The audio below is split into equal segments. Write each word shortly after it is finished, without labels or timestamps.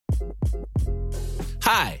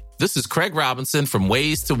Hi, this is Craig Robinson from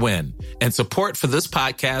Ways to Win, and support for this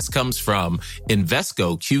podcast comes from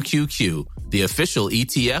Invesco QQQ, the official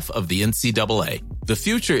ETF of the NCAA. The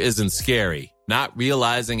future isn't scary. Not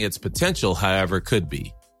realizing its potential, however, could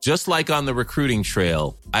be. Just like on the recruiting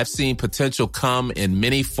trail, I've seen potential come in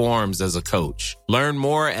many forms as a coach. Learn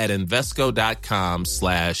more at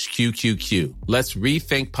Invesco.com/QQQ. Let's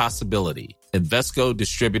rethink possibility. Invesco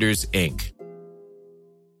Distributors, Inc.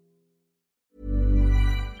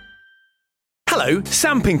 Hello,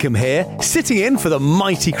 Sam Pinkham here, sitting in for the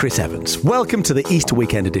mighty Chris Evans. Welcome to the Easter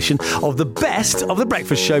weekend edition of the Best of the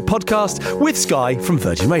Breakfast Show podcast with Sky from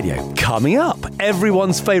Virgin Radio. Coming up,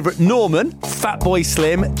 everyone's favourite Norman, Fatboy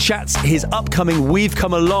Silm, chats his upcoming We've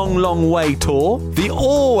Come a Long, Long Way tour. The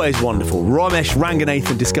always wonderful Romesh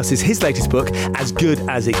Ranganathan discusses his latest book, As Good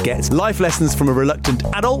As It Gets, life lessons from a reluctant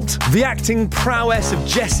adult. The acting prowess of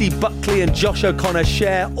Jessie, Buckley and Josh O'Connor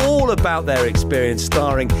share all about their experience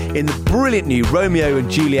starring in the brilliant new Romeo and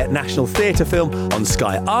Juliet National Theatre film on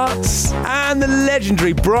Sky Arts. And the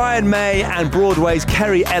legendary Brian May and Broadway's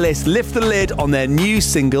Kerry Ellis lift the lid on their new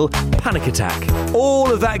single, Panic Attack.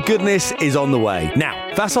 All of that goodness is on the way.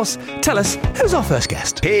 Now, Vassos, tell us, who's our first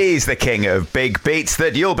guest? He's the king of big beats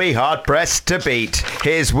that you'll be hard-pressed to beat.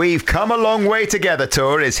 His We've Come a Long Way Together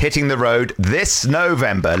tour is hitting the road this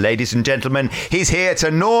November. Ladies and gentlemen, he's here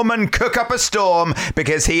to Norman cook up a storm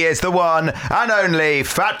because he is the one and only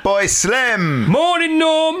Fatboy Silm. Morning,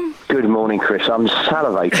 Norm. Good morning, Chris. I'm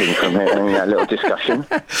salivating from having that little discussion.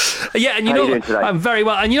 Yeah, and you know, I'm very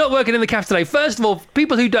well. And you're not working in the cafe today. First of all,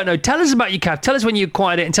 people who don't know, tell us about your cafe. Tell us when you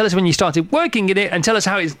acquired it, and tell us when you started working in it, and tell us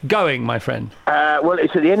how it's going, my friend. Well,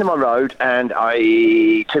 it's at the end of my road, and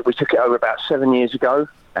we took it over about 7 years ago.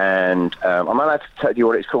 And am I allowed to tell you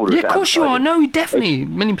what it's called? Yeah, of course you are. No, definitely,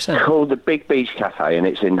 many percent. It's called the Big Beach Cafe, and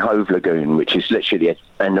it's in Hove Lagoon, which is literally at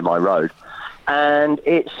the end of my road. And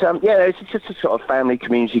it's it's just a sort of family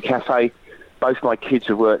community cafe. Both my kids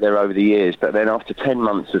have worked there over the years, but then after 10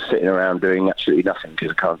 months of sitting around doing absolutely nothing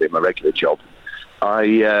because I can't do my regular job,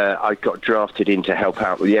 I got drafted in to help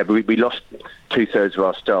out. We lost 2/3 of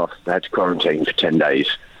our staff. They had to quarantine for 10 days.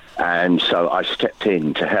 And so I stepped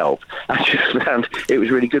in to help. I just found it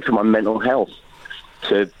was really good for my mental health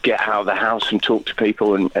to get out of the house and talk to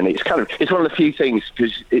people. And it's one of the few things,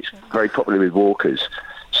 because it's very popular with walkers.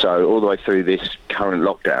 So all the way through this current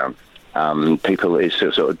lockdown, it's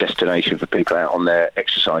a sort of destination for people out on their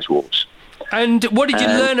exercise walks. And what did you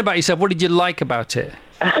learn about yourself? What did you like about it?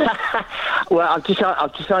 Well, I've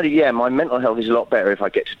decided, my mental health is a lot better if I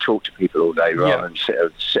get to talk to people all day rather than sit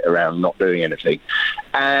around not doing anything.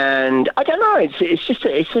 And I don't know, it's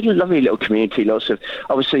a lovely little community. Lots of,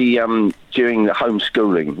 obviously, during the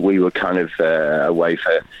homeschooling, we were kind of a way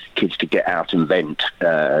for kids to get out and vent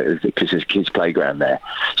because there's a kids' playground there.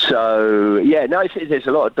 So, there's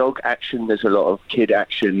a lot of dog action, there's a lot of kid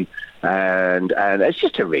action. And it's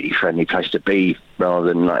just a really friendly place to be, rather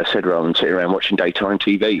than sitting around watching daytime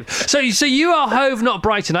TV. So you are Hove, not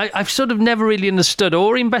Brighton. I've sort of never really understood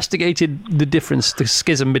or investigated the difference, the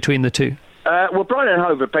schism between the two. Well, Brighton and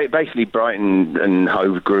Hove, basically Brighton and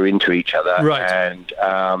Hove grew into each other. Right. And,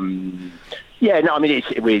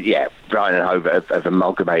 Brighton and Hove have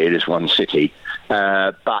amalgamated as one city.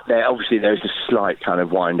 But there's a slight kind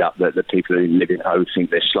of wind-up that the people who live in Hove think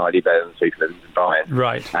they're slightly better than the people who live in Brighton.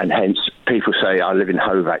 Right. And hence, people say, I live in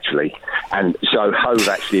Hove, actually. And so Hove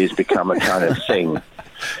actually has become a kind of thing.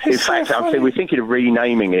 In fact, we're thinking of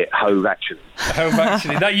renaming it Hove Actually. Hove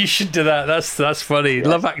Actually. That you should do that. That's funny. Yeah.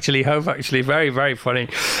 Love Actually, Hove Actually. Very, very funny.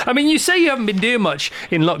 I mean, you say you haven't been doing much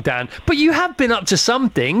in lockdown, but you have been up to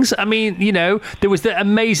some things. I mean, there was the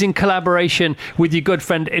amazing collaboration with your good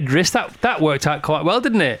friend Idris. That worked out quite well,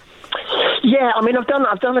 didn't it? Yeah, I mean, I've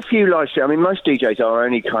done a few live streams. I mean, most DJs, our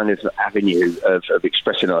only kind of avenue of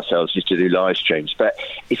expressing ourselves is to do live streams. But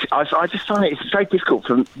I just find it's very difficult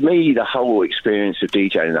for me. The whole experience of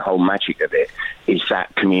DJing, the whole magic of it, is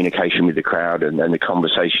that communication with the crowd and the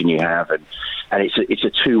conversation you have, and it's a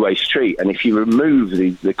two-way street. And if you remove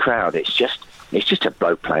the crowd, it's just a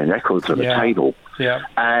bloke playing records on a table. Yeah.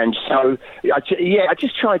 And so I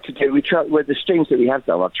just tried to do. With the streams that we have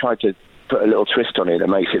done, I've tried to put a little twist on it that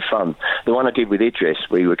makes it fun. The one I did with Idris,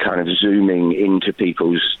 we were kind of zooming into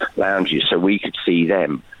people's lounges so we could see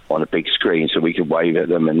them on a big screen, so we could wave at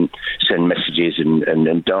them and send messages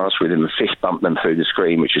and dance with them and fist bump them through the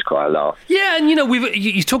screen, which is quite a laugh. Yeah, and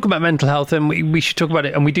you talk about mental health, and we should talk about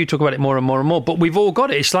it, and we do talk about it more and more and more, but we've all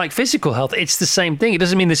got it. It's like physical health. It's the same thing. It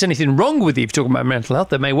doesn't mean there's anything wrong with you if you're talking about mental health.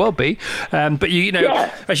 There may well be. But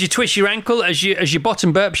as you twist your ankle, as your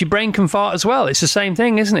bottom burps, your brain can fart as well. It's the same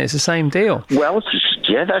thing, isn't it? It's the same deal. Well, to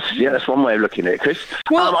Yeah, that's one way of looking at it, Chris.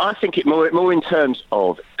 Well, I think it more in terms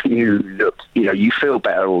of you feel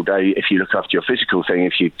better all day if you look after your physical thing.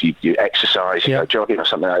 If you exercise, you go jogging or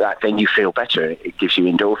something like that, then you feel better. It gives you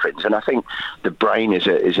endorphins, and I think the brain is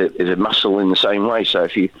a muscle in the same way. So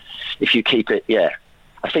if you keep it,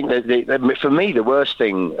 I think that for me, the worst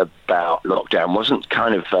thing about lockdown wasn't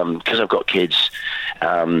kind of because I've got kids.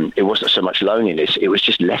 It wasn't so much loneliness; it was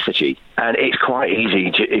just lethargy. And it's quite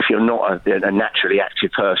easy if you're not a naturally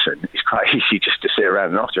active person. It's quite easy just to sit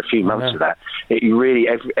around. And after a few months of that,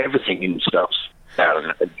 everything starts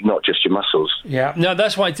down, not just your muscles. Yeah, no,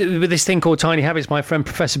 that's why with this thing called Tiny Habits, my friend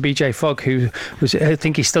Professor BJ Fogg, who I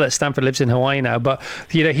think he's still at Stanford, lives in Hawaii now, but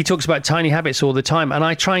he talks about tiny habits all the time, and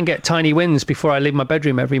I try and get tiny wins before I leave my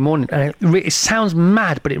bedroom every morning, and it sounds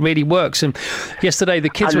mad, but it really works. And yesterday the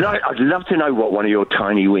kids I'd love to know what one of your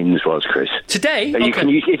tiny wins was, Chris. Today? Is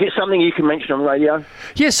it something you can mention on radio?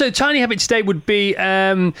 Yeah, so tiny habit today would be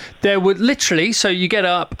there would literally, so you get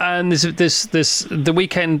up and there's the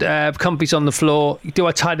weekend comfies on the floor. Do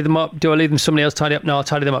I tidy them up? Do I leave them somebody else tidy up? No, I'll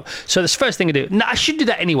tidy them up. So that's the first thing I do. Now, I should do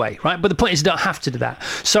that anyway, right? But the point is I don't have to do that.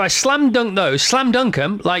 So I slam dunk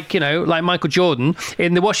them like Michael Jordan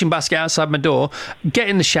in the washing basket outside my door, get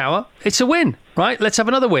in the shower. It's a win. Right, let's have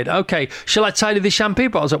another win. Okay, shall I tidy the shampoo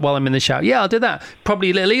bottles up while I'm in the shower? Yeah, I'll do that.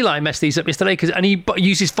 Probably little Eli messed these up yesterday and he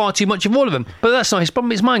uses far too much of all of them. But that's not his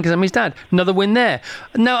problem, it's mine because I'm his dad. Another win there.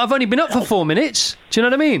 Now, I've only been up for 4 minutes. Do you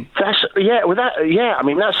know what I mean? I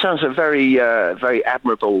mean, that sounds a very, very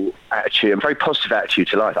admirable attitude and very positive attitude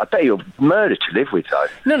to life. I bet you're murder to live with, though.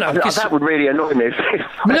 No. That would really annoy me.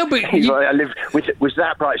 I live was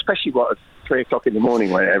that bright, especially 3 o'clock in the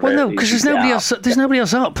morning, whenever. Well, no, because there's nobody else. There's nobody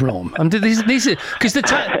else up, Rom. These are because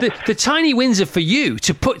the tiny wins are for you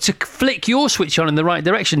to flick your switch on in the right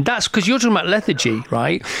direction. That's because you're talking about lethargy,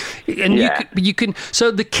 right? And you can.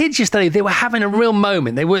 So the kids yesterday, they were having a real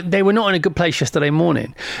moment. They were not in a good place yesterday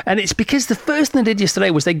morning, and it's because the first thing they did yesterday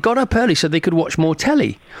was they got up early so they could watch more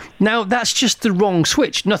telly. Now that's just the wrong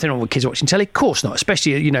switch. Nothing wrong with kids watching telly, of course not.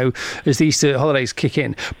 Especially as the Easter holidays kick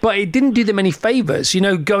in. But it didn't do them any favours,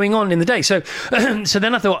 going on in the day. So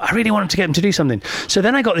then I thought, I really wanted to get them to do something. So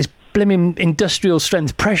then I got this blimmin' industrial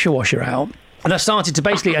strength pressure washer out. And I started to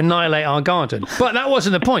basically annihilate our garden. But that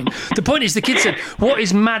wasn't the point. The point is the kids said, what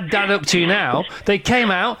is Mad Dad up to now? They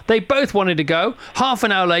came out. They both wanted to go. Half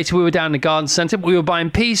an hour later, we were down in the garden centre. We were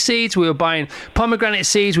buying pea seeds. We were buying pomegranate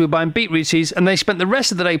seeds. We were buying beetroot seeds. And they spent the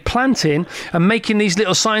rest of the day planting and making these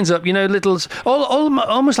little signs up,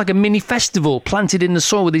 almost like a mini festival planted in the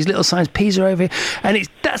soil with these little signs. Peas are over here. And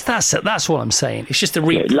that's what I'm saying. It's just a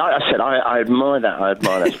like I said, I admire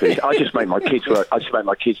that spirit. I just make my kids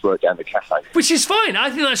work down the cafe. Which is fine. I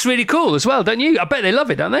think that's really cool as well, don't you? I bet they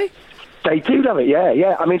love it, don't they? They do love it,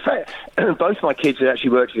 yeah. I mean, in fact, both my kids had actually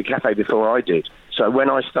worked at the cafe before I did. So when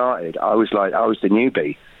I started, I was the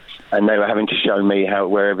newbie. And they were having to show me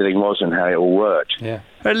where everything was and how it all worked. Yeah.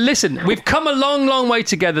 Listen, we've come a long, long way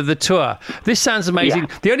together, the tour. This sounds amazing.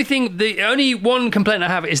 Yeah. The only one complaint I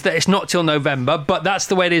have is that it's not till November, but that's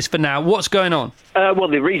the way it is for now. What's going on? Well,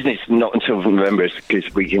 the reason it's not until November is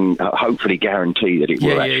because we can hopefully guarantee that it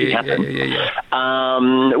will actually happen.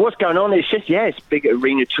 Yeah. What's going on? It's just, it's a big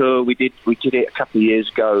arena tour. We did it a couple of years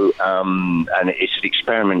ago, and it's an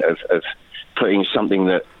experiment of putting something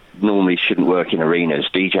that normally shouldn't work in arenas.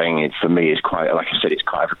 DJing, for me, is quite, like I said, it's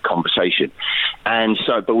quite a conversation. And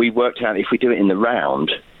so, but we worked out if we do it in the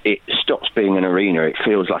round, it stops being an arena. It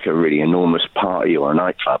feels like a really enormous party or a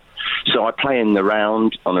nightclub. So I play in the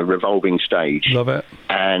round on a revolving stage. Love it.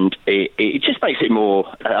 And it just makes it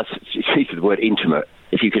more, speaking of the word intimate,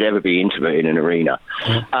 if you could ever be intimate in an arena.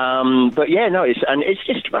 Yeah. But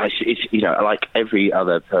it's like every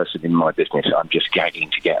other person in my business, I'm just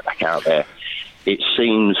gagging to get back out there. It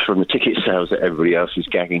seems from the ticket sales that everybody else is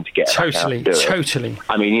gagging to get back out and do it. Totally.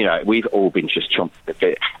 I mean, we've all been just chomping a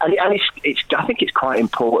bit. And I think it's quite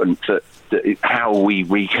important that how we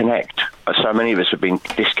reconnect. So many of us have been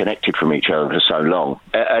disconnected from each other for so long.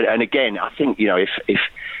 And again, I think, if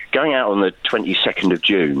going out on the 22nd of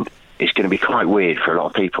June is going to be quite weird for a lot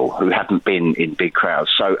of people who haven't been in big crowds.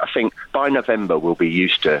 So I think by November we'll be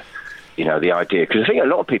used to, the idea. Because I think a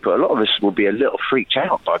lot of us will be a little freaked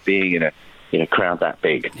out by being in a crowd that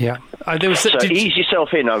big. Yeah. Ease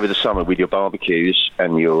yourself in over the summer with your barbecues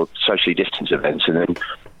and your socially distanced events, and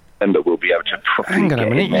then we'll be able to properly Hang on a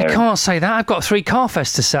minute, you can't say that. I've got 3 car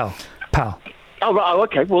fests to sell, pal. Oh, right. Oh,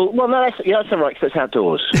 okay. Well, no, that's all right, because it's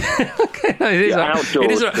outdoors. Okay. No, it is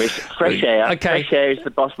outdoors, Chris. Fresh air. Okay. Fresh air is the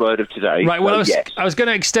buzzword of today. Right, well, I was going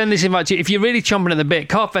to extend this invite to you. If you're really chomping at the bit,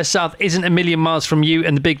 Carfest South isn't a million miles from you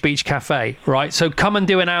and the Big Beach Cafe, right? So come and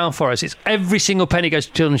do an hour for us. It's every single penny goes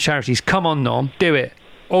to children's charities. Come on, Norm. Do it.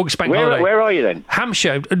 August bank holiday. Where are you then?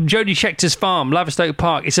 Hampshire, Jodie Scheckter's farm, Laverstoke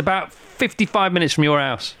Park. It's about 55 minutes from your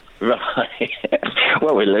house. Right.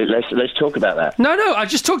 Well, let's talk about that. No, I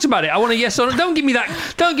just talked about it. I want a yes or no. Don't give me that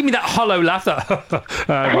hollow laugh.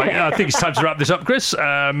 Right, I think it's time to wrap this up, Chris.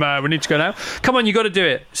 We need to go now. Come on, you got to do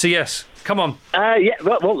it. So yes. Come on.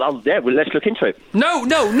 Well, let's look into it. No,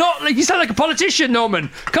 not like you sound like a politician, Norman.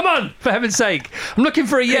 Come on, for heaven's sake. I'm looking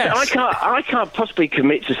for a yes. I can't possibly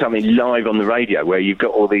commit to something live on the radio where you've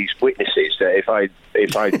got all these witnesses that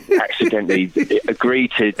if I accidentally agree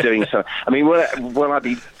to doing something, I mean, will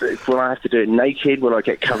I have to do it naked? Will I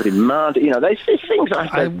get covered in mud? You know, there's things I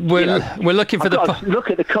have to. We're looking for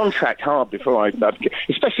look at the contract hard before I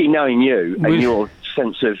especially knowing you and your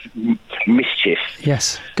sense of mischief.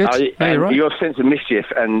 Yes, good. And right. your sense of mischief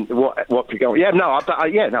and what could go on. I'd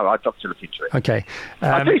love to look into it. Okay.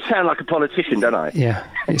 I do sound like a politician, don't I? Yeah.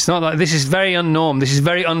 It's not like this is very unnormed. This is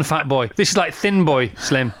very un-Fatboy. This is like Thin Boy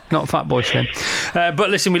Slim, not Fatboy Slim. But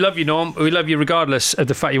listen, we love you, Norm. We love you regardless of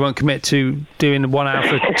the fact you won't commit to doing 1 hour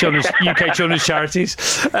for UK children's charities.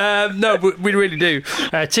 No, we really do.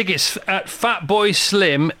 Tickets at Fatboy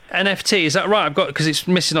Slim NFT. Is that right? I've got because it's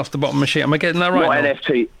missing off the bottom of my sheet. Am I getting that right? What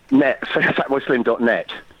NFT? Net.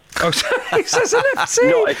 Fatboyslim.net. Oh, it says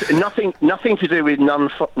NFT. No, nothing to do with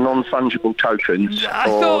non-fungible tokens. I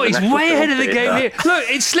thought he's way ahead of the game here. Look,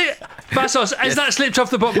 it's slipped. Vassos, has that slipped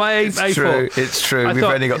off the bottom of my A4? It's true. We've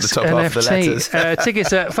only got the top half of the letters.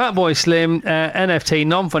 Tickets at Fatboy Slim, NFT,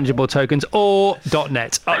 non-fungible tokens, or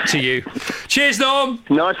 .net. Up to you. Cheers, Norm.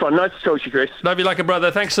 Nice one. Nice to talk to you, Chris. Love you like a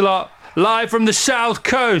brother. Thanks a lot. Live from the South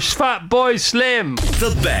Coast, Fatboy Slim.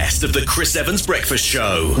 The best of the Chris Evans Breakfast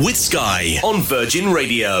Show with Sky on Virgin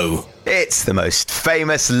Radio. It's the most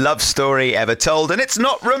famous love story ever told, and it's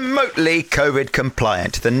not remotely COVID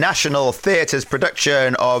compliant. The National Theatre's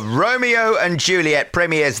production of Romeo and Juliet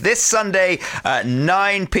premieres this Sunday at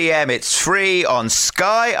 9 p.m. It's free on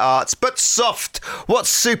Sky Arts, but soft. What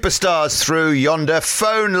superstars through yonder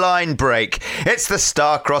phone line break? It's the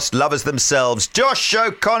star-crossed lovers themselves, Josh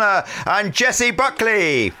O'Connor and Jessie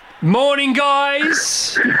Buckley. Morning,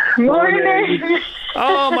 guys. Morning.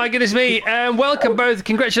 Oh, my goodness me. Welcome both.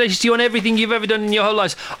 Congratulations to you on everything you've ever done in your whole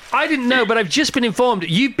lives. I didn't know, but I've just been informed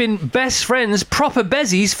you've been best friends, proper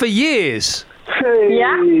bezies, for years. Hey.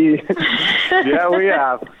 Yeah. Yeah, we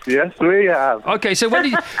have. Yes, we have. Okay, so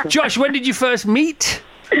Josh, when did you first meet?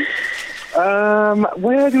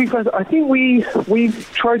 Where did we first... I think we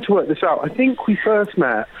tried to work this out. I think we first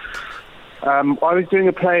met... I was doing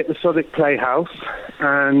a play at the Southwark Playhouse,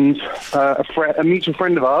 and a mutual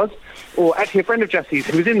friend of ours, or actually a friend of Jessie's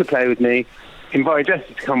who was in the play with me, invited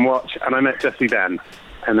Jessie to come watch, and I met Jessie then.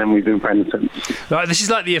 And then we've been friends since. Right, this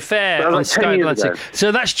is like The Affair on Sky Atlantic.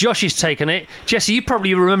 So that's Josh's take on it. Jessie, you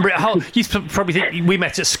probably remember it whole. You probably think we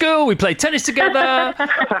met at school, we played tennis together.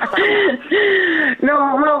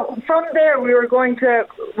 No, well, from there we were going to.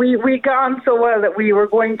 We got on so well that we were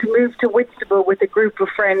going to move to Whitstable with a group of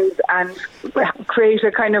friends and create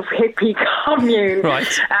a kind of hippie commune, right?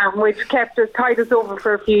 Which tied us over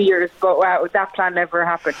for a few years. But wow, that plan never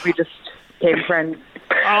happened. We just became friends.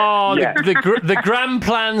 Oh, yeah. the grand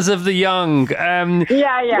plans of the young.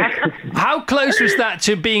 Yeah. How close was that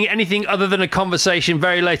to being anything other than a conversation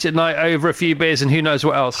very late at night over a few beers and who knows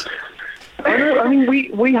what else? I mean,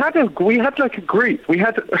 we had like a group. We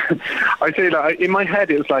had, I say like in my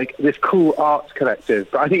head it was like this cool arts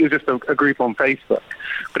collective, but I think it was just a group on Facebook.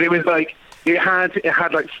 But it was like it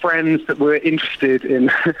had like friends that were interested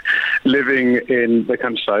in living in the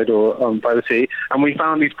countryside or by the sea, and we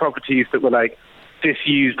found these properties that were like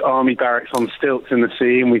disused army barracks on stilts in the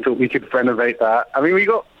sea, and we thought we could renovate that. I mean, we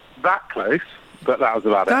got that close, but that was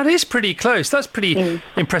about it. That is pretty close. That's pretty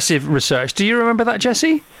impressive research. Do you remember that,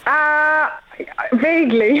 Jessie?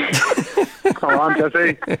 Vaguely. Come on,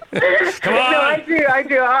 Jessie. Come on. No, I do.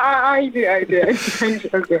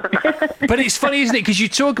 But it's funny, isn't it? Because you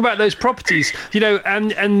talk about those properties,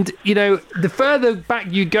 and the further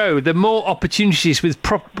back you go, the more opportunities with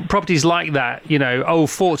properties like that,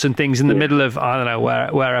 old forts and things in the middle of, I don't know,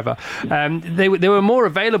 wherever. They were more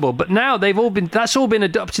available, but now that's all been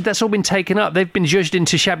adopted, that's all been taken up. They've been judged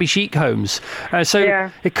into shabby chic homes.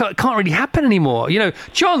 It can't really happen anymore.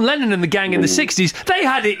 John Lennon and the gang in the 60s, they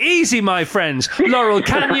had it easy, my friends. Laurel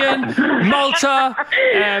Canyon, Malta.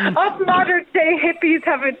 Us modern day hippies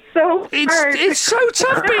have it so hard. It's so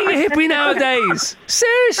tough being a hippie nowadays.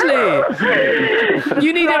 Seriously.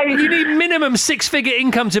 You need minimum 6-figure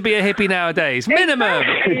income to be a hippie nowadays. Minimum.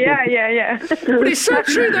 Yeah. But it's so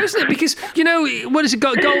true, though, isn't it? Because, what is it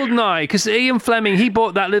got? Goldeneye. Because Ian Fleming, he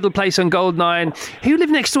bought that little place on Goldeneye, and who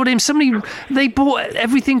lived next door to him? They bought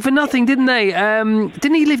everything for nothing, didn't they?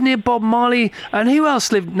 Didn't he live near Bob Marley Buckley, and who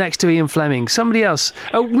else lived next to Ian Fleming? Somebody else.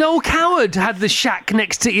 Oh, Noel Coward had the shack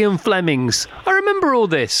next to Ian Fleming's. I remember all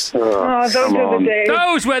this. Oh, those were the days.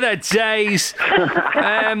 Those were the days.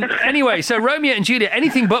 Anyway, so Romeo and Juliet,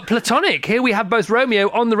 anything but platonic. Here we have both Romeo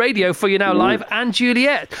on the radio for you now live and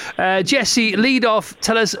Juliet. Jessie, lead off.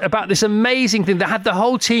 Tell us about this amazing thing that had the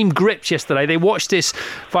whole team gripped yesterday. They watched this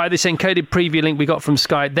via this encoded preview link we got from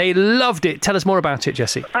Sky. They loved it. Tell us more about it,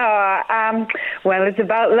 Jessie. Well, it's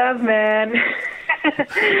about love, man. It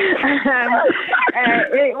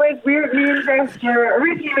was me and Jess were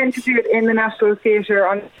originally meant to do it in the National Theatre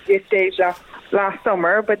on this stage last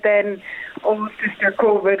summer, but then old sister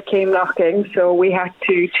COVID came knocking, so we had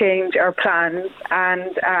to change our plans,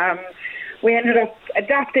 and we ended up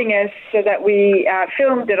adapting it so that we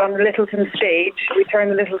filmed it on the Littleton stage. We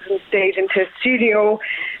turned the Littleton stage into a studio,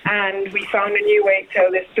 and we found a new way to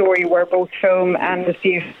tell this story where both film and the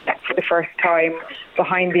theatre met for the first time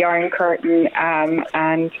behind the Iron Curtain,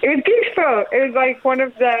 and it was beautiful. It was like one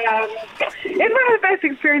of the best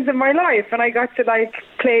experiences of my life, and I got to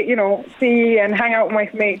play, see and hang out with my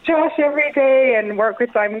mate Josh every day and work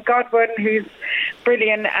with Simon Godwin, who's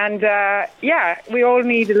brilliant, and we all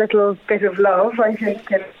need a little bit of love, I think,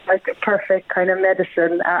 and like a perfect kind of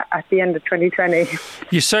medicine at the end of 2020.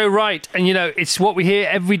 You're so right, and it's what we hear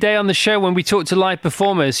every day on the show when we talk to live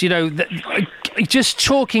performers. Just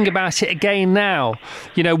talking about it again now,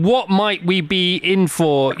 what might we be in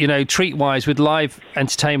for, treat-wise with live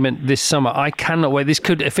entertainment this summer? I cannot wait. This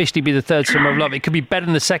could officially be the third Summer of Love. It could be better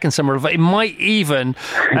than the second Summer of Love. It might even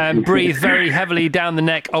breathe very heavily down the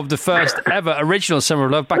neck of the first ever original Summer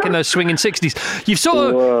of Love back in those swinging 60s. You've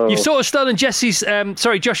sort of stolen Josh's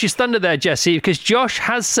thunder there, Jessie, because Josh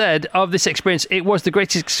has said of this experience, it was the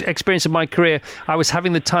greatest experience of my career. I was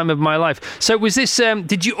having the time of my life. So was this,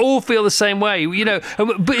 did you all feel the same way?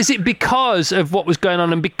 But is it because of what was going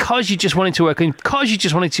on, and because you just wanted to work, and because you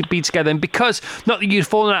just wanted to be together, and because not that you'd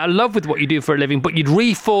fallen out of love with what you do for a living, but you'd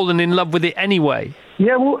re-fallen in love with it anyway?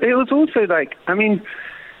 Yeah, well, it was also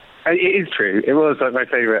it is true. It was my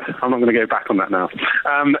favourite. I'm not going to go back on that now.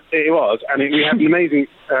 It was, and we had an amazing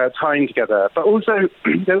time together. But also,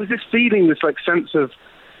 there was this feeling, this sense of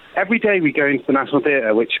every day we go into the National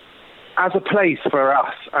Theatre, which, as a place for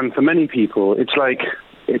us and for many people, it's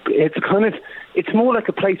it's more like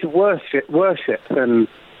a place of worship than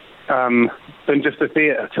just a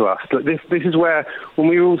theatre to us. This is where, when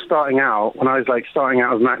we were all starting out, when I was starting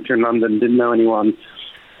out as an actor in London, didn't know anyone,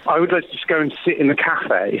 I would just go and sit in the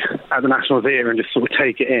cafe at the National Theatre and just sort of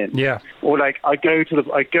take it in. Yeah. Or I go to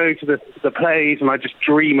the plays and I just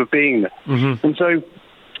dream of being there. Mm-hmm. And so,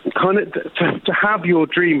 kind of to have your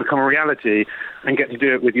dream become a reality and get to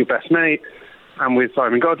do it with your best mate and with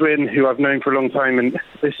Simon Godwin, who I've known for a long time, and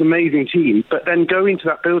this amazing team, but then go into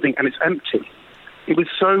that building and it's empty. It was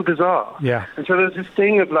so bizarre. Yeah. And so there's this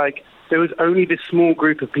thing of there was only this small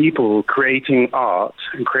group of people creating art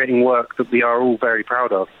and creating work that we are all very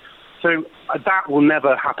proud of. So that will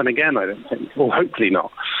never happen again, I don't think, or hopefully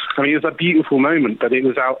not. I mean, it was a beautiful moment, but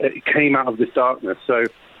it came out of this darkness. So,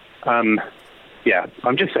 yeah,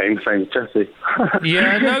 I'm just saying the same as Jessie.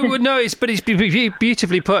 Yeah, no, it's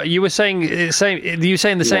beautifully put. You were saying the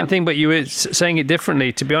same thing, but you were saying it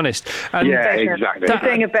differently, to be honest. And yeah, exactly. You're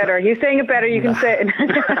saying it better. You can say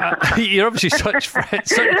it. You're obviously such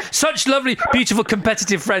friends, such lovely, beautiful,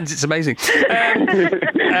 competitive friends. It's amazing.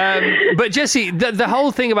 But Jessie, the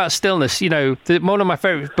whole thing about stillness, one of my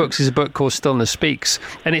favourite books is a book called Stillness Speaks,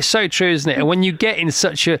 and it's so true, isn't it? And when you get in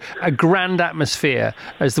such a grand atmosphere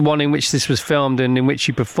as the one in which this was filmed and in which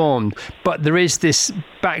you performed, but there is this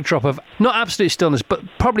backdrop of not absolute stillness, but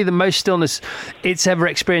probably the most stillness it's ever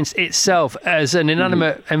experienced itself as an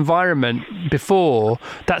inanimate environment before.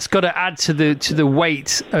 That's got to add to the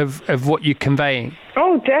weight of what you're conveying.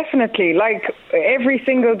 Oh, definitely. Every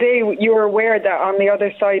single day you were aware that on the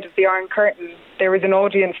other side of the Iron Curtain there was an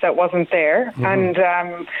audience that wasn't there.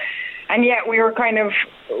 Mm-hmm. And yet we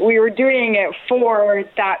were doing it for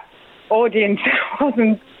that audience that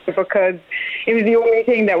wasn't, because it was the only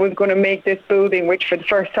thing that was going to make this building, which for the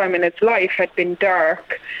first time in its life had been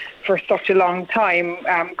dark for such a long time,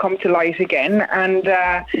 come to light again. And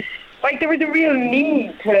there was a real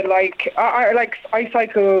need to I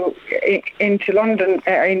cycle into London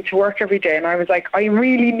into work every day, and I was I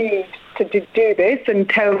really need to do this and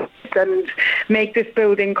tell and make this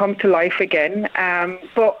building come to life again.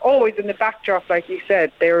 But always in the backdrop, like you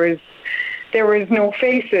said, there is no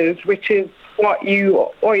faces, which is what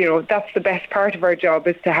that's the best part of our job,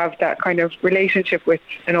 is to have that kind of relationship with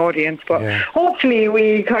an audience. But hopefully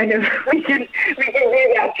we can do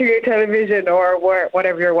that through your television or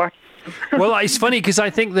whatever you're watching. Well, it's funny because I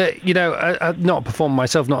think that, not a performer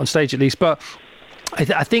myself, not on stage at least, but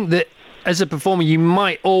I think that as a performer, you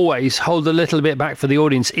might always hold a little bit back for the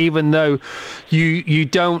audience, even though you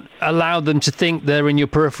don't allow them to think they're in your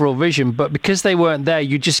peripheral vision. But because they weren't there,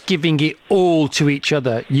 you're just giving it all to each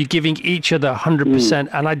other. You're giving each other 100%.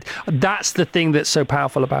 And that's the thing that's so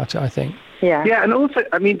powerful about it, I think. Yeah. Yeah, and also,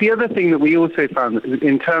 I mean, the other thing that we also found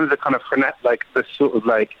in terms of kind of the sort of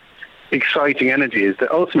like exciting energy is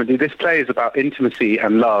that ultimately this play is about intimacy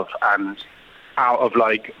and love, and out of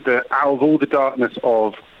all the darkness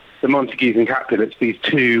of the Montagues and Capulets, these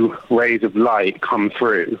two rays of light come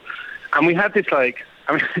through. And we had this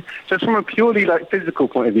just from a purely physical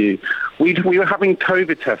point of view, we were having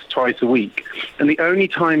COVID tests twice a week, and the only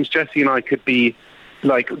times Jessie and I could be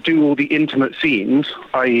do all the intimate scenes,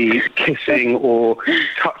 i.e. kissing or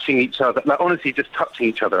touching each other, honestly just touching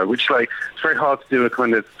each other, which it's very hard to do a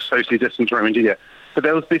kind of socially distanced Romeo and Juliet. But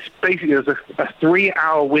there was a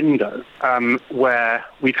 3-hour window where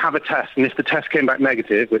we'd have a test, and if the test came back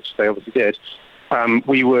negative, which they obviously did,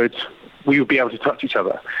 we would be able to touch each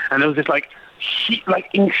other. And there was this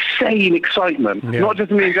insane excitement, not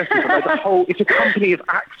just me and Jessie, but the whole. It's a company of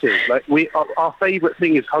actors. Our favourite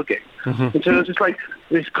thing is hugging, and so it was just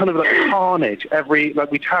this kind of carnage.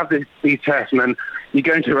 We'd have these tests, and then you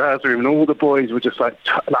go into a rehearsal room, and all the boys were just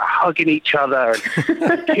hugging each other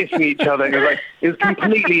and kissing each other. And it was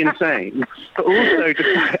completely insane, but also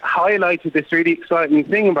just highlighted this really exciting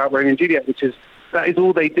thing about Romeo and Juliet, which is that is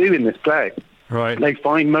all they do in this play. Right. They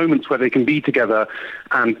find moments where they can be together,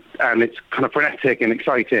 and it's kind of frenetic and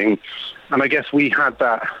exciting. And I guess we had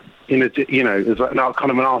that as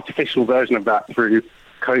kind of an artificial version of that through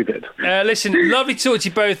COVID. Listen, lovely to talk to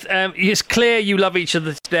you both. It's clear you love each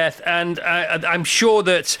other to death, and I'm sure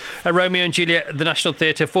that Romeo and Juliet at the National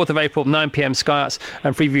Theatre, 4th of April, 9 p.m, Sky Arts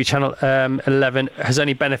and Freeview Channel 11 has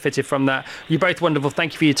only benefited from that. You're both wonderful.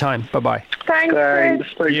 Thank you for your time. Bye-bye. Thanks.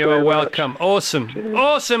 You're welcome.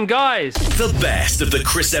 Awesome, guys. The best of the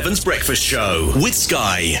Chris Evans Breakfast Show with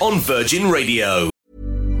Sky on Virgin Radio.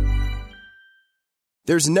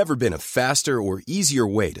 There's never been a faster or easier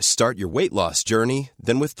way to start your weight loss journey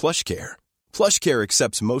than with PlushCare. PlushCare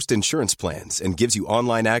accepts most insurance plans and gives you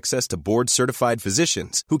online access to board-certified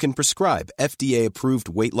physicians who can prescribe FDA-approved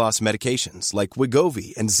weight loss medications like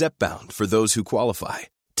Wegovy and Zepbound for those who qualify.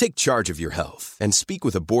 Take charge of your health and speak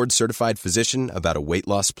with a board-certified physician about a weight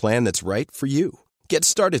loss plan that's right for you. Get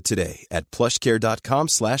started today at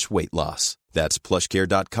plushcare.com/weight loss. That's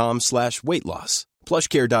plushcare.com/weight loss.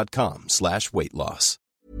 plushcare.com/weight loss.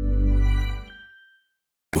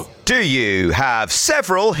 Do you have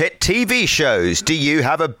several hit TV shows? Do you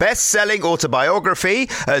have a best-selling autobiography,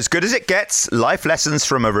 as good as it gets, Life Lessons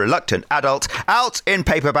from a Reluctant Adult, out in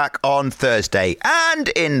paperback on Thursday? And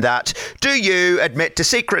in that, do you admit to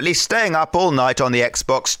secretly staying up all night on the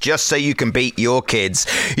Xbox just so you can beat your kids?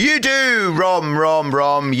 You do,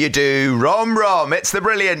 Rom. You do, Rom. It's the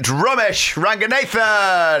brilliant Romesh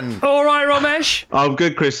Ranganathan. All right, Romesh. I'm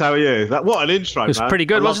good, Chris. How are you? What an intro, It was pretty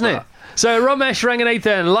good, wasn't it? So, Romesh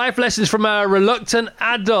Ranganathan, Life Lessons from a Reluctant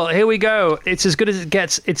Adult. Here we go. It's as good as it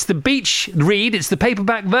gets. It's the beach read. It's the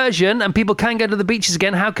paperback version, and people can go to the beaches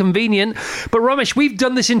again. How convenient. But, Romesh, we've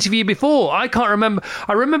done this interview before. I can't remember.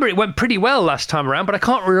 I remember it went pretty well last time around, but I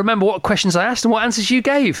can't remember what questions I asked and what answers you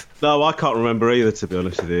gave. No, I can't remember either, to be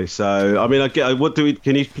honest with you. So, I mean,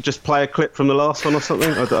 can you just play a clip from the last one or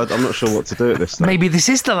something? I'm not sure what to do at this time. Maybe this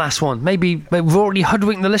is the last one. Maybe we've already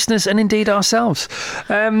hoodwinked the listeners and indeed ourselves.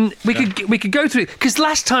 We could go through it, because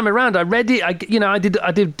last time around I read it. I did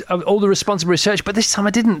all the responsible research, but this time I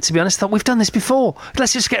didn't. To be honest, I thought we've done this before.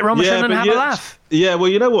 Let's just get Romesh in and have a laugh. Yeah, well,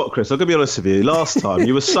 you know what, Chris? I'm gonna be honest with you. Last time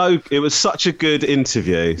it was such a good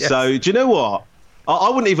interview. Yes. So do you know what? I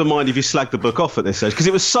wouldn't even mind if you slagged the book off at this stage, because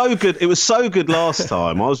it was so good. It was so good last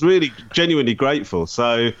time. I was really genuinely grateful.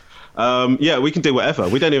 So. We can do whatever.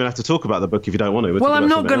 We don't even have to talk about the book if you don't want to. Well, I'm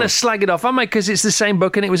not going to slag it off, am I? Because it's the same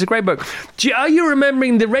book and it was a great book. Are you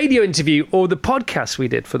remembering the radio interview or the podcast we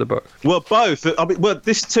did for the book? Well, both. I mean,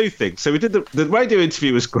 there's two things. So we did the radio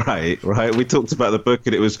interview was great, right? We talked about the book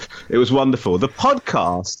and it was wonderful. The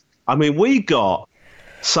podcast, I mean, we got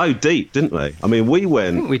so deep, didn't we? I mean, we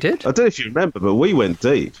went. I think we did. I don't know if you remember, but we went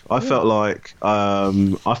deep. I felt like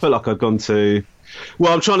I'd gone to.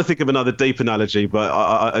 Well, I'm trying to think of another deep analogy,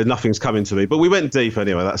 but nothing's coming to me. But we went deep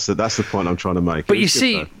anyway. That's the point I'm trying to make. But you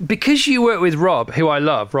see, because you work with Rob, who I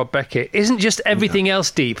love, Rob Beckett, isn't just everything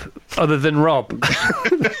else deep other than Rob?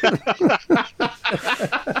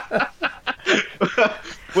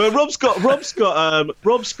 Well, Rob's got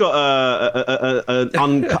an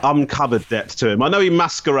uncovered depth to him. I know he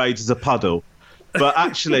masquerades as a puddle. But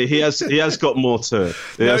actually, he has got more to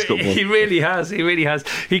it. He really has.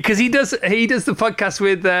 Because he does the podcast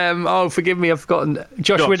with forgive me, I've forgotten,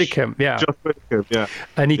 Josh Widdicombe. Yeah, Josh Widdicombe. Yeah,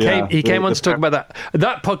 and he came on to talk about that.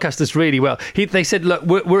 That podcast does really well. They said, look,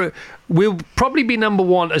 we'll probably be number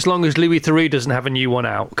one as long as Louis Theroux doesn't have a new one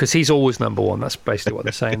out, because he's always number one. That's basically what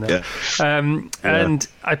they're saying there. And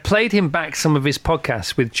I played him back some of his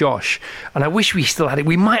podcasts with Josh, and I wish we still had it.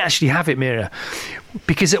 We might actually have it, Mira.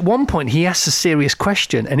 Because at one point he asked a serious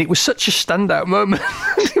question, and it was such a standout moment.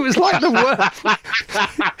 It was like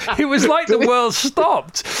the world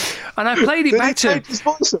stopped. And I played it back to him. His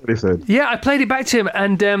voice or anything? Yeah, I played it back to him,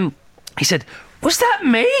 and he said, "Was that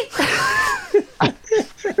me?"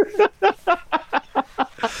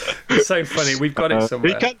 It's so funny. We've got it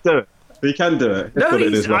somewhere. He can do it. He can do it.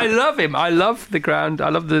 I love him. I love the ground. I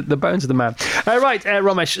love the bones of the man. Right,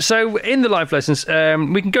 Romesh. So in the life lessons,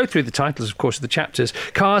 we can go through the titles, of course, of the chapters.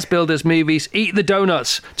 Cars, builders, movies, eat the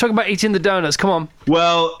donuts. Talk about eating the donuts. Come on.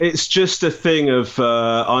 Well, it's just a thing of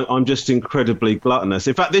I'm just incredibly gluttonous.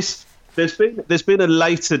 In fact, there's been a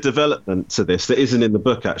later development to this that isn't in the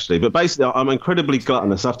book, actually. But basically, I'm incredibly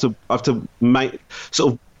gluttonous. I have to make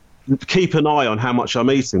sort of keep an eye on how much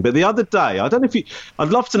I'm eating. But the other day, I'd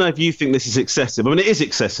love to know if you think this is excessive. I mean, it is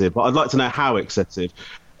excessive, but I'd like to know how excessive.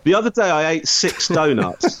 The other day, I ate 6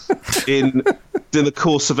 donuts in the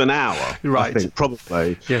course of an hour. Right. I think,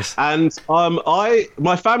 probably. Yes. And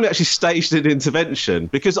my family actually staged an intervention,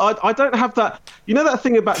 because I don't have that. You know that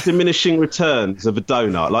thing about diminishing returns of a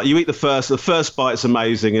donut? Like, you eat the first bite's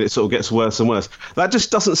amazing, and it sort of gets worse and worse. That just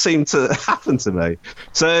doesn't seem to happen to me.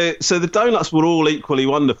 So the donuts were all equally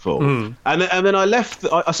wonderful. And then I left.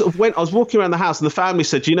 I was walking around the house, and the family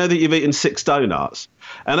said, "Do you know that you've eaten 6 donuts?"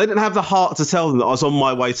 And I didn't have the heart to tell them that I was on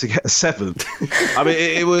my way to get a 7th. I mean,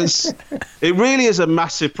 it really is a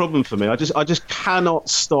massive problem for me. I just cannot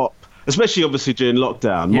stop, especially obviously during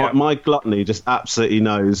lockdown. Yeah. My gluttony just absolutely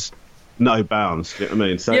knows no bounds. You know what I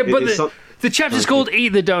mean? So yeah, but the chapter's called "Eat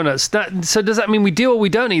the Donuts." So does that mean we do or we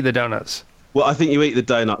don't eat the donuts? Well, I think you eat the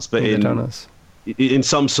donuts, but in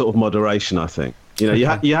some sort of moderation. I think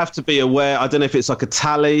you have to be aware. I don't know if it's like a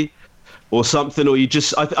tally or something, or you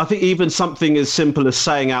just. I think even something as simple as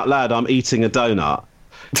saying out loud, "I'm eating a donut,"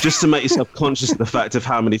 just to make yourself conscious of the fact of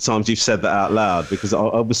how many times you've said that out loud, because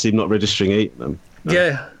obviously I'm not registering eating them.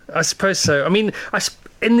 Yeah, I suppose so. I mean,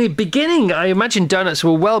 in the beginning, I imagine donuts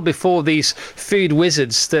were well before these food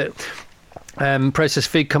wizards that processed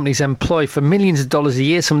food companies employ for millions of dollars a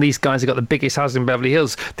year. Some of these guys have got the biggest house in Beverly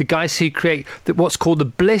Hills. The guys who create what's called the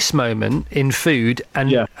bliss moment in food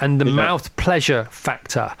and the mouth pleasure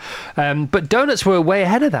factor. But donuts were way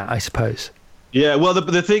ahead of that, I suppose. Yeah, well,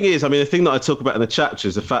 the thing is, I mean, the thing that I talk about in the chapter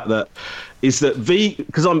is the fact that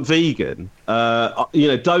because I'm vegan,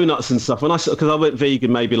 donuts and stuff. Because I went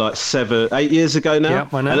vegan maybe like 7-8 years ago now, yeah,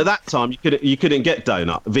 I know. And at that time you couldn't get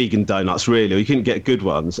vegan donuts really, or you couldn't get good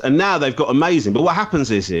ones. And now they've got amazing. But what happens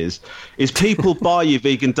is people buy you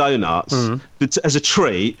vegan donuts as a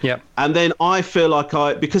treat, and then I feel like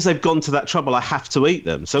because they've gone to that trouble, I have to eat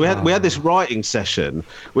them. So we had this writing session.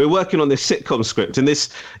 We were working on this sitcom script, and this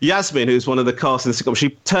Yasmin, who's one of the cast in the sitcom, she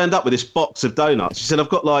turned up with this box of donuts. She said, "I've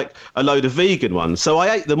got like a load of vegan ones." So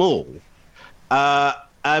I ate them all.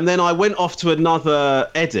 And then I went off to another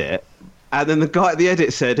edit, and then the guy at the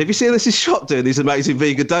edit said, "Have you seen this shop doing these amazing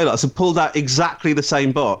vegan donuts?" and pulled out exactly the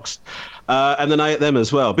same box. And then I ate them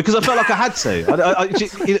as well, because I felt like I had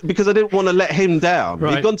to, because I didn't want to let him down.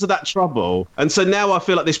 Right. He'd gone to that trouble. And so now I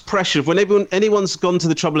feel like this pressure of when anyone's gone to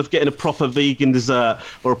the trouble of getting a proper vegan dessert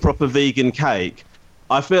or a proper vegan cake,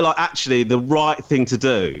 I feel like actually the right thing to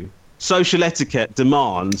do, social etiquette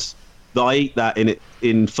demands that I eat that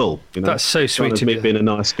in full. That's so sweet of you. Being a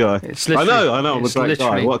nice guy. I know. I'm a great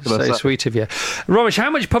guy. What can I say? So sweet of you. Romesh, how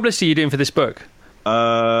much publicity are you doing for this book?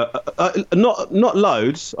 Not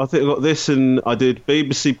loads. I think I got this, and I did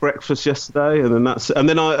BBC Breakfast yesterday, and then that's it. And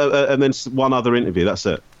then one other interview. That's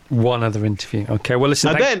it. One other interview. Okay. Well,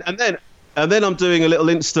 listen. And then I'm doing a little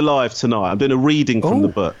Insta Live tonight. I'm doing a reading from the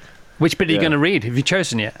book. Which bit are you going to read? Have you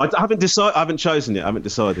chosen yet? I haven't decided. I haven't chosen yet. I haven't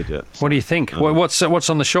decided yet. What do you think? What's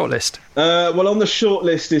on the short list? Well, on the short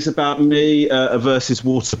list is about me versus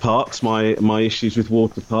water parks. My issues with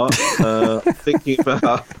water parks. Thinking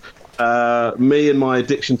about me and my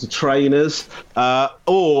addiction to trainers,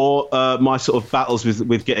 or my sort of battles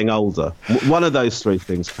with getting older. One of those 3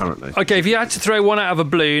 things currently. Okay, if you had to throw one out of a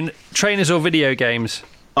balloon, trainers or video games?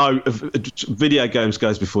 Oh, video games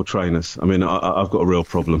goes before trainers. I mean, I've got a real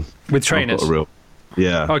problem with trainers.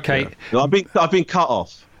 Yeah. Okay. Yeah. I've been cut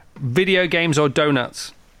off. Video games or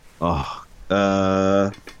donuts? Donuts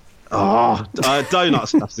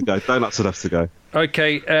would have to go.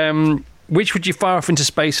 Okay. Which would you fire off into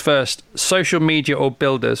space first, social media or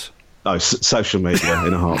builders? Oh, social media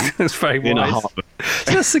in a heart. That's very wise. In a heart.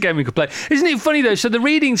 So that's the game we could play. Isn't it funny, though? So the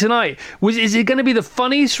reading tonight, is it going to be the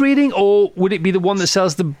funniest reading, or would it be the one that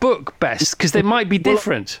sells the book best? Because they might be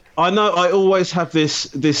different. Well, I know I always have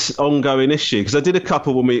this ongoing issue, because I did a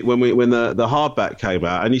couple when the hardback came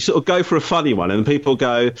out, and you sort of go for a funny one, and people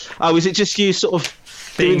go, oh, is it just you sort of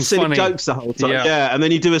doing silly funny jokes the whole time? Yeah, and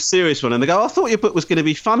then you do a serious one, and they go, I thought your book was going to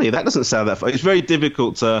be funny. That doesn't sound that funny. It's very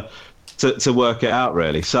difficult to work it out,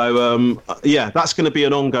 really. So, that's going to be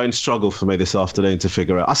an ongoing struggle for me this afternoon to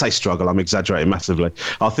figure out. I say struggle, I'm exaggerating massively.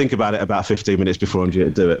 I'll think about it about 15 minutes before I'm due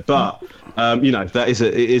to do it. But, that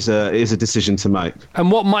is a decision to make.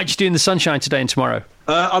 And what might you do in the sunshine today and tomorrow?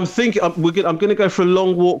 I'm thinking I'm going to go for a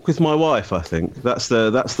long walk with my wife. I think that's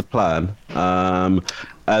the plan.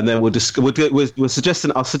 And then I'll suggest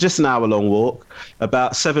an hour-long walk.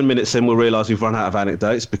 About 7 minutes in, we'll realise we've run out of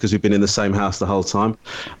anecdotes because we've been in the same house the whole time.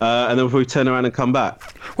 And then we'll probably turn around and come back.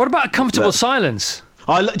 What about a comfortable silence?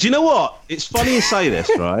 Do you know what? It's funny you say this,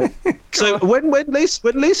 right? So when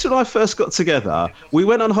Lisa and I first got together, we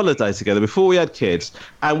went on holiday together before we had kids,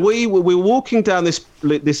 and we were walking down this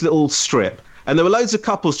little strip. And there were loads of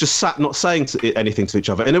couples just sat not saying anything to each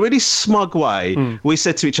other. In a really smug way, we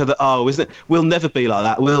said to each other, isn't it? We'll never be like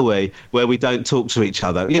that, will we? Where we don't talk to each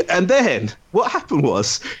other. And then what happened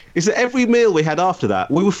is that every meal we had after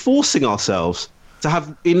that, we were forcing ourselves to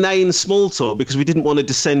have inane small talk because we didn't want to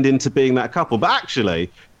descend into being that couple. But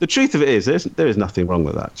actually, the truth of it is, there is nothing wrong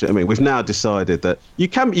with that. Do you know what I mean? We've now decided that you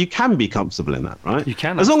can be comfortable in that, right? You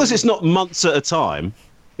can. As long as it's not months at a time,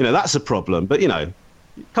 that's a problem. But,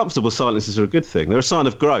 comfortable silences are a good thing. They're a sign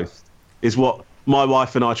of growth, is what my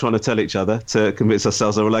wife and I are trying to tell each other to convince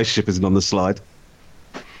ourselves our relationship isn't on the slide.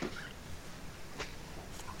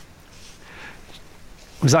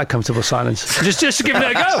 Was that a comfortable silence? Just giving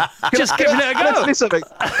it a go. Just giving it a go. Can I tell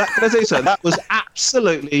you something? That was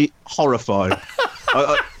absolutely horrifying.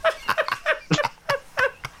 Why?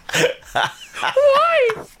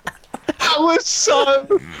 That was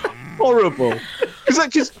so horrible. Because I'm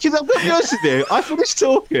going to be honest with you, I finished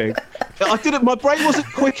talking. My brain wasn't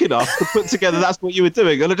quick enough to put together that's what you were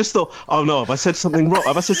doing. And I just thought, oh no, have I said something wrong?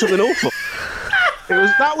 Have I said something awful?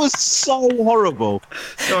 That was so horrible.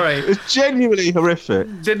 Sorry. It was genuinely horrific.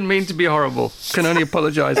 Didn't mean to be horrible. Can only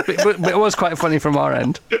apologise. But it was quite funny from our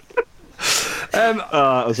end. That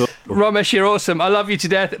was awful. Romesh, you're awesome. I love you to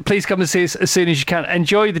death. Please come and see us as soon as you can.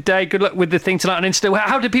 Enjoy the day. Good luck with the thing tonight on Insta.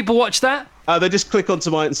 How do people watch that? They just click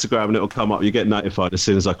onto my Instagram and it'll come up. You get notified as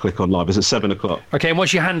soon as I click on live. It's at 7 o'clock. Okay, and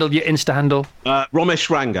what's your handle, your Insta handle? Romesh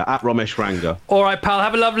Ranga, at Romesh Ranga. All right, pal.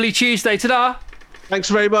 Have a lovely Tuesday. Ta-da. Thanks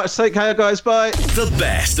very much. Take care, guys. Bye. The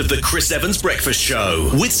best of the Chris Evans Breakfast Show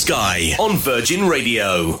with Sky on Virgin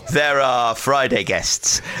Radio. There are Friday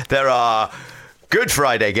guests. There are Good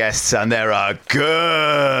Friday guests, and there are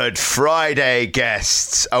Good Friday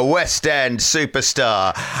guests. A West End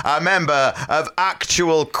superstar, a member of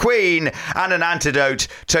Actual Queen, and an antidote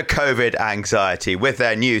to COVID anxiety with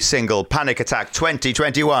their new single Panic Attack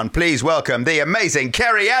 2021. Please welcome the amazing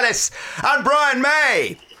Kerry, Ellis and Brian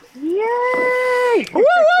May. Yay! Woo, woo,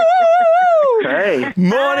 woo, woo. Hey.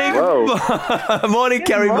 Morning. Morning,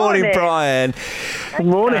 Kerry. Morning, Brian. Good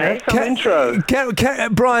morning. Intro.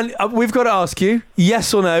 Brian, we've got to ask you,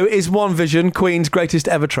 yes or no, is One Vision Queen's greatest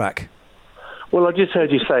ever track? Well, I just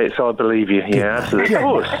heard you say it, so I believe you. Yeah, absolutely. Of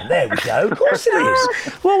course. There we go. Of course it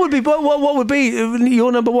is. What would be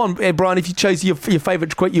your number one, Brian, if you chose your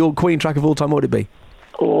favourite, your Queen track of all time, what would it be?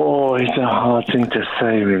 Oh, it's a hard thing to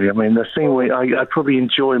say, really. I mean, the thing I probably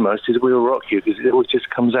enjoy most is We'll Rock You, because it all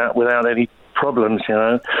just comes out without any problems,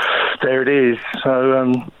 There it is.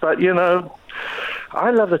 So, but,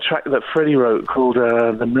 I love the track that Freddie wrote called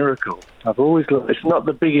The Miracle. I've always loved it. It's not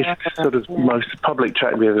the biggest, sort of most public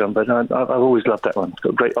track we've ever done, but I've always loved that one. It's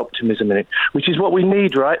got great optimism in it, which is what we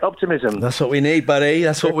need, right? Optimism. That's what we need, buddy.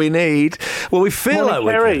 That's what we need. Well, we feel like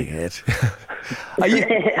we're getting it.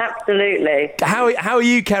 Absolutely. How are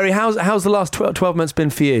you, Kerry? How's the last 12 months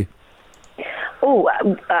been for you? Oh,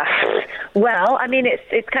 well, I mean,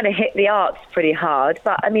 it's kind of hit the arts pretty hard,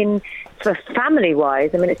 but I mean, for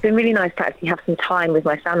family-wise, I mean, it's been really nice to actually have some time with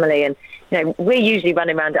my family, and we're usually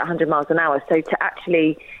running around at 100 miles an hour, so to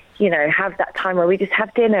actually, have that time where we just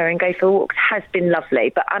have dinner and go for walks has been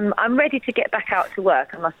lovely. But I'm ready to get back out to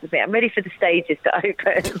work. I must admit, I'm ready for the stages to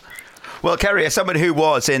open. Well, Kerry, as someone who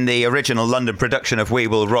was in the original London production of We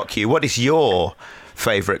Will Rock You, what is your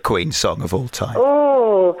favourite Queen song of all time?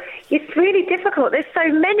 Oh, it's really difficult. There's so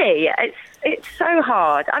many. It's so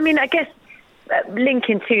hard. I mean, I guess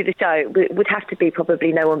linking to the show would have to be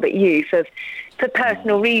probably No One But You for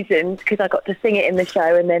personal reasons, because I got to sing it in the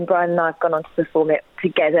show, and then Brian and I have gone on to perform it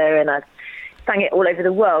together, and I've sang it all over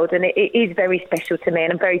the world, and it is very special to me,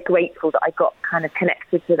 and I'm very grateful that I got kind of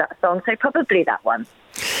connected to that song. So probably that one.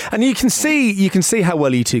 And you can see how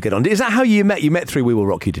well you two get on. Is that how you met? You met through We Will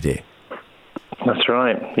Rock You, did you? That's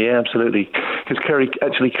right. Yeah, absolutely. Because Kerry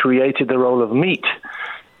actually created the role of Meat.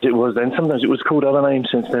 It was then. Sometimes it was called other names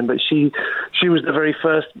since then, but she was the very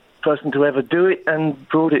first person to ever do it and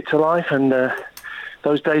brought it to life. And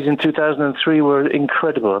those days in 2003 were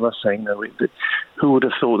incredible. I'm not saying who would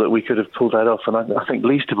have thought that we could have pulled that off, and I think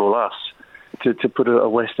least of all us, to put a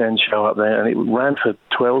West End show up there. And it ran for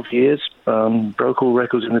 12 years, broke all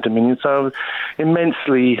records in the Dominion. So I was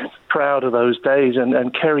immensely proud of those days,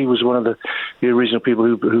 and Kerry was one of the original people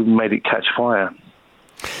who made it catch fire.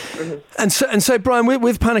 And so, Brian,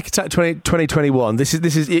 with Panic Attack 2021, this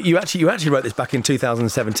is you actually wrote this back in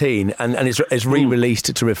 2017, and it's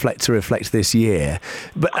re-released to reflect this year.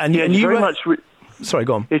 But sorry,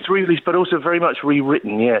 go on. It's re-released, but also very much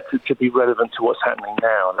rewritten, to be relevant to what's happening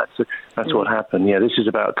now. That's what happened. Yeah, this is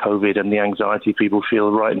about COVID and the anxiety people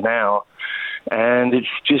feel right now, and it's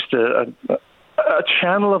just a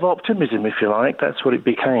channel of optimism, if you like. That's what it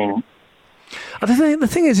became. The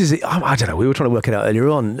thing is I don't know. We were trying to work it out earlier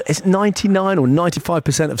on. It's 99 or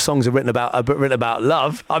 95% of songs are written about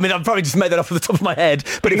love. I mean, I've probably just made that off the top of my head,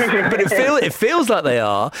 but it feels like they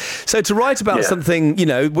are. So to write about something,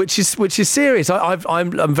 which is serious.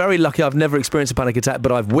 I'm very lucky. I've never experienced a panic attack,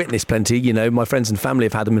 but I've witnessed plenty. My friends and family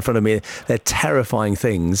have had them in front of me. They're terrifying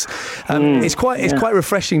things. It's quite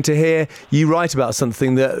refreshing to hear you write about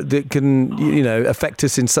something that can affect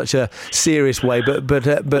us in such a serious way.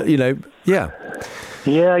 Yeah.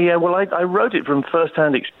 Well, I wrote it from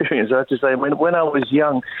first-hand experience. I have to say, when I was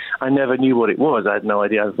young, I never knew what it was. I had no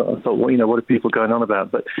idea. I thought, well, what are people going on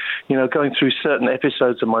about? But, going through certain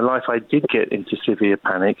episodes of my life, I did get into severe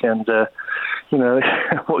panic. And,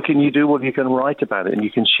 what can you do? Well, you can write about it, and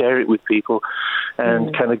you can share it with people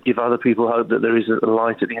and kind of give other people hope that there is a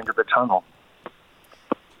light at the end of the tunnel.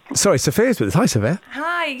 Sorry, Sophia's with us. Hi, Sophia.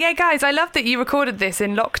 Hi. Yeah, guys, I love that you recorded this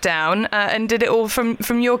in lockdown and did it all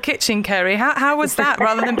from your kitchen, Kerry. How was that,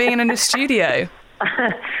 rather than being in a studio?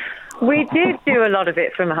 We did do a lot of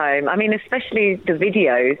it from home. I mean, especially the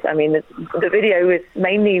videos. I mean, the video was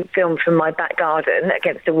mainly filmed from my back garden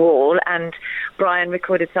against a wall, and Brian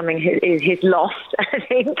recorded something in his loft, I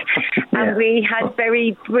think. And we had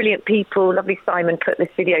very brilliant people. Lovely Simon put this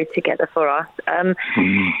video together for us.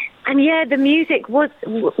 And the music was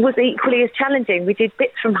equally as challenging. We did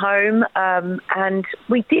bits from home, and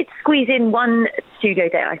we did squeeze in one studio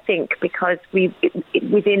day, I think, because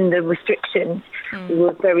within the restrictions, we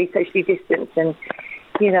were very socially distanced and,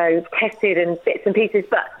 tested and bits and pieces.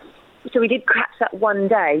 So we did crash that one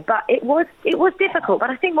day, but it was difficult. But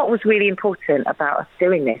I think what was really important about us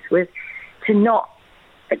doing this was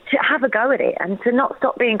to have a go at it and to not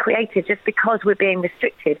stop being creative just because we're being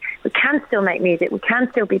restricted. We can still make music. We can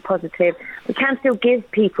still be positive. We can still give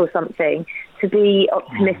people something to be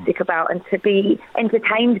optimistic about and to be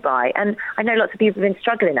entertained by. And I know lots of people have been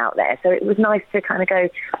struggling out there, so it was nice to kind of go,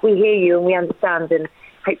 we hear you and we understand, and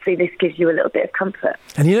hopefully this gives you a little bit of comfort.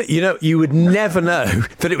 And you would never know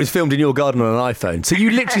that it was filmed in your garden on an iPhone. So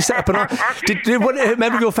you literally set up an did a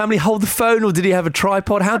member of your family hold the phone, or did he have a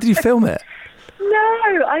tripod? How did you film it?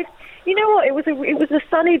 No, you know what? It was a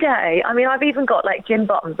sunny day. I mean, I've even got like gym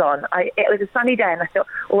bottoms on. It was a sunny day, and I thought,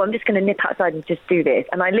 I'm just going to nip outside and just do this.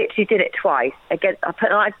 And I literally did it twice. I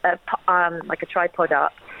put like a tripod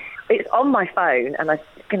up. It's on my phone, and I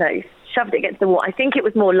shoved it against the wall. I think it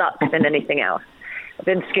was more luck than anything else.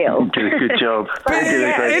 Than skill. Good job.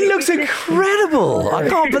 It looks incredible. I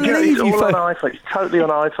can't believe you. It's all on iPhone. It's totally on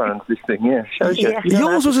iPhone, this thing. Yeah. Shows you.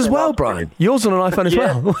 Yours was as well, Brian. Yours on an iPhone as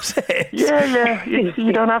well, was it? Yeah.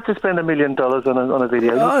 You don't have to spend $1 million on a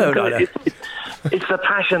video. No. It's the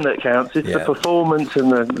passion that counts. It's the performance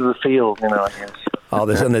and the feel. I guess. Oh,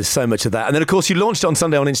 there's so much of that. And then, of course, you launched it on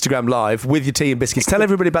Sunday on Instagram Live with your tea and biscuits. Tell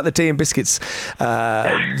everybody about the tea and biscuits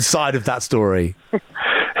side of that story.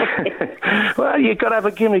 Well, you've got to have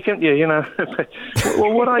a gimmick, haven't you?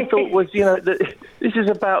 Well, what I thought was, that this is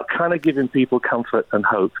about kind of giving people comfort and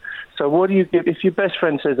hope. So what do you give if your best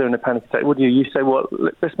friend says they're in a panic attack? What do you say? Well,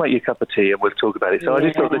 let's make you a cup of tea and we'll talk about it. So I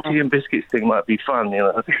just thought the tea and biscuits thing might be fun,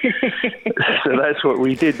 So that's what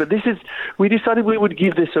we did. But we decided we would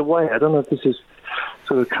give this away. I don't know if this has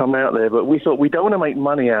sort of come out there, but we thought we don't want to make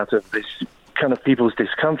money out of this kind of people's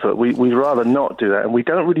discomfort. We'd rather not do that, and we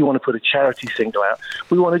don't really want to put a charity single out.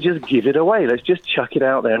 We want to just give it away. Let's just chuck it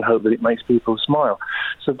out there and hope that it makes people smile.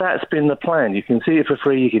 So that's been the plan. You can see it for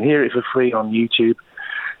free. You can hear it for free on YouTube.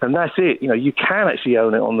 And that's it. You know, you can actually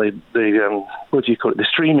own it on the what do you call it, the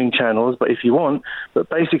streaming channels, but if you want. But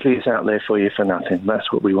basically, it's out there for you for nothing.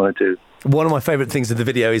 That's what we want to do. One of my favourite things of the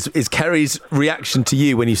video is Kerry's reaction to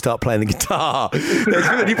you when you start playing the guitar.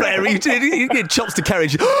 When you play, you get chops to Kerry.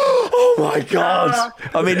 Oh my God!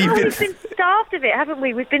 I mean, we've been starved of it, haven't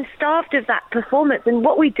we? We've been starved of that performance, and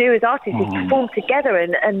what we do as artists is perform together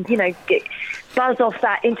and you know, buzz off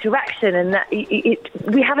that interaction, and that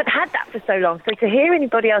we haven't had that for so long. So to hear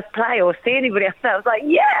anybody else play or see anybody else play, I was like,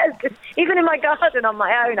 yes! Even in my garden on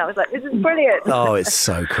my own, I was like, this is brilliant. Oh, it's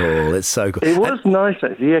so cool. It's so cool. It was nice,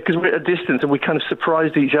 actually, yeah, because we're at a distance and we kind of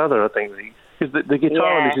surprised each other, I think. Because the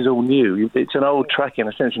guitar on this is all new. It's an old track in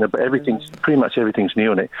a sense, you know, but pretty much everything's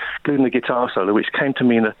new on it, including the guitar solo, which came to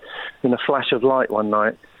me in a flash of light one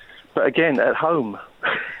night. But again, at home.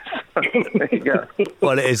 There you go.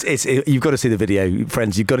 Well, you've got to see the video,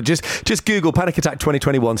 friends. You've got to just Google Panic Attack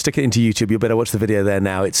 2021, stick it into YouTube. You'll better watch the video there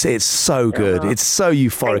now. It's so good. It's so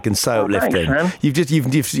euphoric and so uplifting. Thanks,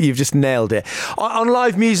 You've just nailed it. On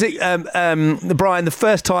live music, Brian, the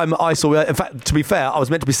first time I saw, in fact, to be fair, I was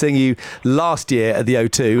meant to be seeing you last year at the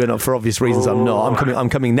O2, and for obvious reasons I'm not. I'm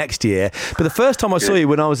coming next year. But the first time I saw you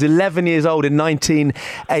when I was 11 years old in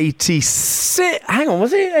 1986. Hang on,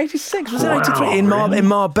 was it 86? Was it 83? In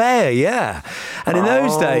Marbella, yeah. And in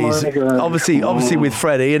those days, obviously with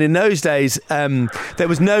Freddie, and in those days, there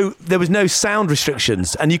was no sound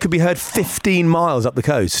restrictions, and you could be heard 15 miles up the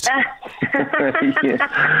coast. Yeah.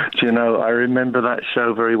 Do you know, I remember that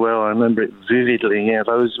show very well. I remember it vividly. Yeah,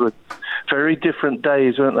 those were very different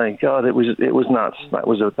days, weren't they? God, it was nuts. That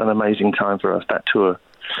was an amazing time for us, that tour.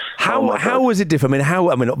 How was it different?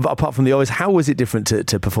 I mean, apart from the obvious, how was it different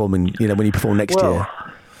to performing? You know, when you perform next year.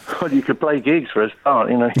 Well, you could play gigs for a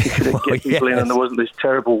start. You know, you could get people in, and there wasn't this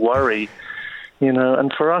terrible worry. You know,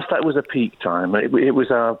 and for us, that was a peak time. It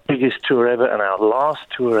was our biggest tour ever and our last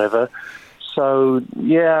tour ever. So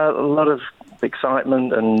yeah, a lot of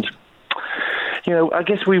excitement, and you know, I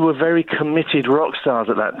guess we were very committed rock stars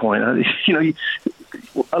at that point. You know,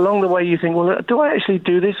 along the way you think, well, do I actually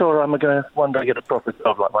do this, or am I going to one day get a proper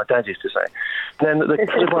job like my dad used to say? Then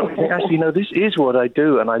the one you think, actually, no, this is what I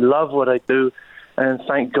do, and I love what I do, and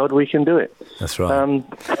thank God we can do it. That's right.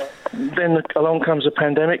 Then along comes a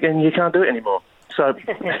pandemic, and you can't do it anymore. So,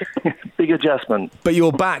 big adjustment. But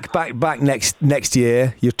you're back next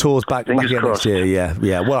year. Your tour's back again next year.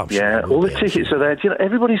 Yeah. Well, I'm sure. All the tickets are there. You know,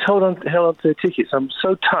 everybody's held on to their tickets. I'm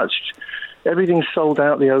so touched. Everything's sold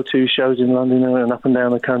out. The O2 shows in London and up and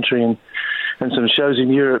down the country, and some shows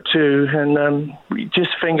in Europe too. And just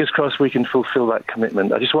fingers crossed we can fulfil that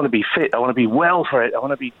commitment. I just want to be fit. I want to be well for it. I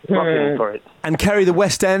want to be rocking for it. And Kerry, the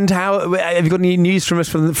West End. How have you got any news from us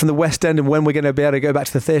from the West End, and when we're going to be able to go back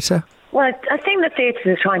to the theatre? Well, I think the theatres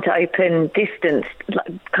are trying to open distance,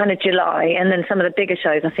 like kind of July, and then some of the bigger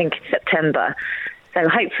shows, I think, in September. So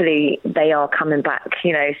hopefully they are coming back,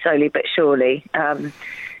 you know, slowly but surely.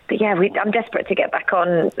 But yeah, I'm desperate to get back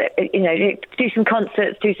on, you know, do some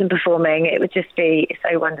concerts, do some performing. It would just be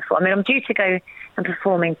so wonderful. I mean, I'm due to go and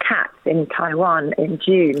perform in Cats in Taiwan in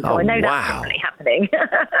June. So I know that's definitely happening.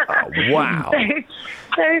 Wow.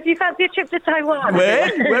 So if you fancy a trip to Taiwan,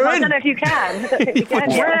 we're I don't know if you can. I don't think you can.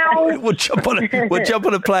 We'll jump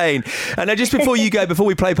on a plane. And now, just before you go, before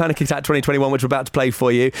we play Panic Attack 2021, which we're about to play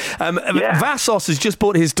for you, Vassos has just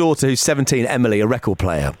bought his daughter, who's 17, Emily, a record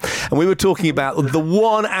player. And we were talking about the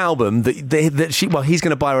one album that she. Well, he's going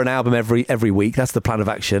to buy her an album every week. That's the plan of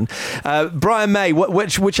action. Brian May,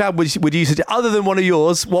 which album would you suggest, other than one of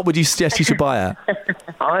yours? What would you suggest you should buy her?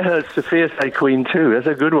 I heard Sophia say Queen too. That's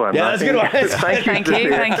a good one. Yeah, that's a good one.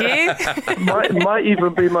 Thank you. might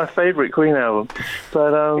even be my favourite Queen album.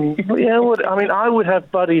 But I would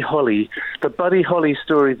have Buddy Holly, the Buddy Holly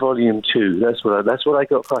Story Volume 2. That's what I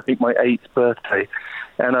got for, I think, my 8th birthday,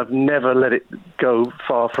 and I've never let it go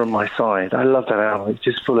far from my side. I love that album. It's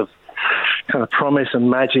just full of kind of promise and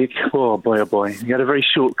magic. Oh boy. He had a very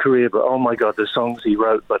short career, but oh my God, the songs he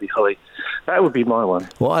wrote, Buddy Holly. That would be my one.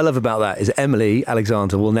 What I love about that is Emily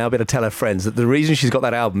Alexander will now be able to tell her friends that the reason she's got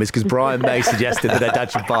that album is because Brian May suggested that her dad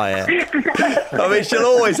should buy it. I mean, she'll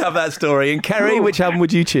always have that story. And Kerry, which album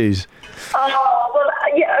would you choose? Oh, well,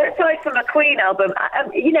 yeah, aside from a Queen album,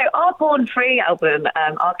 you know, our Born Free album,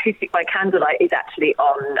 our Acoustic by Candlelight, is actually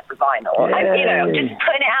on vinyl. And, you know, I'm just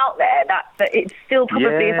putting it out there that it's still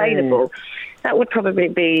probably available. That would probably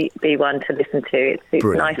be one to listen to. It's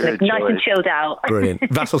nice and chilled out.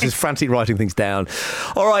 Brilliant. Vassos is frantic writing things down.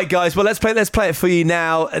 All right, guys. Well, let's play it for you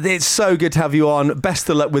now. It's so good to have you on. Best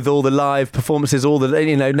of luck with all the live performances, all the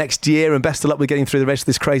next year, and best of luck with getting through the rest of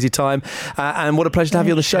this crazy time. And what a pleasure to have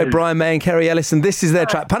you on the show, Brian May and Kerry Ellis. And this is their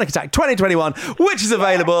track, Panic Attack 2021, which is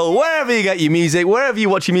available wherever you get your music, wherever you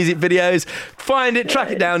watch your music videos. Find it,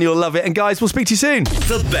 track it down. You'll love it. And guys, we'll speak to you soon.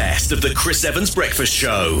 The best of the Chris Evans Breakfast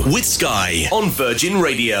Show with Sky on Virgin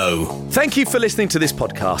Radio. Thank you for listening to this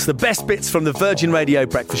podcast, the best bits from the Virgin Radio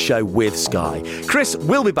Breakfast Show with Sky. Chris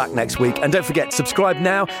will be back next week, and don't forget, subscribe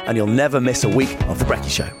now and you'll never miss a week of The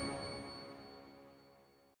Breakfast Show.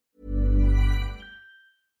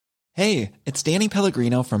 Hey, it's Danny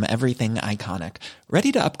Pellegrino from Everything Iconic.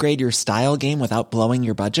 Ready to upgrade your style game without blowing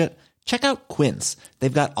your budget? Check out Quince.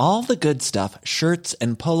 They've got all the good stuff, shirts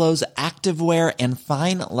and polos, activewear, and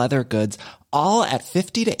fine leather goods, all at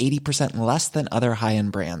 50 to 80% less than other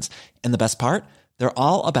high-end brands. And the best part? They're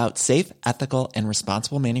all about safe, ethical, and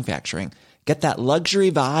responsible manufacturing. Get that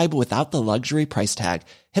luxury vibe without the luxury price tag.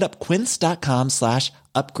 Hit up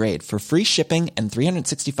quince.com/upgrade for free shipping and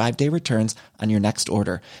 365-day returns on your next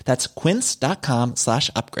order. That's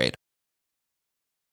quince.com/upgrade.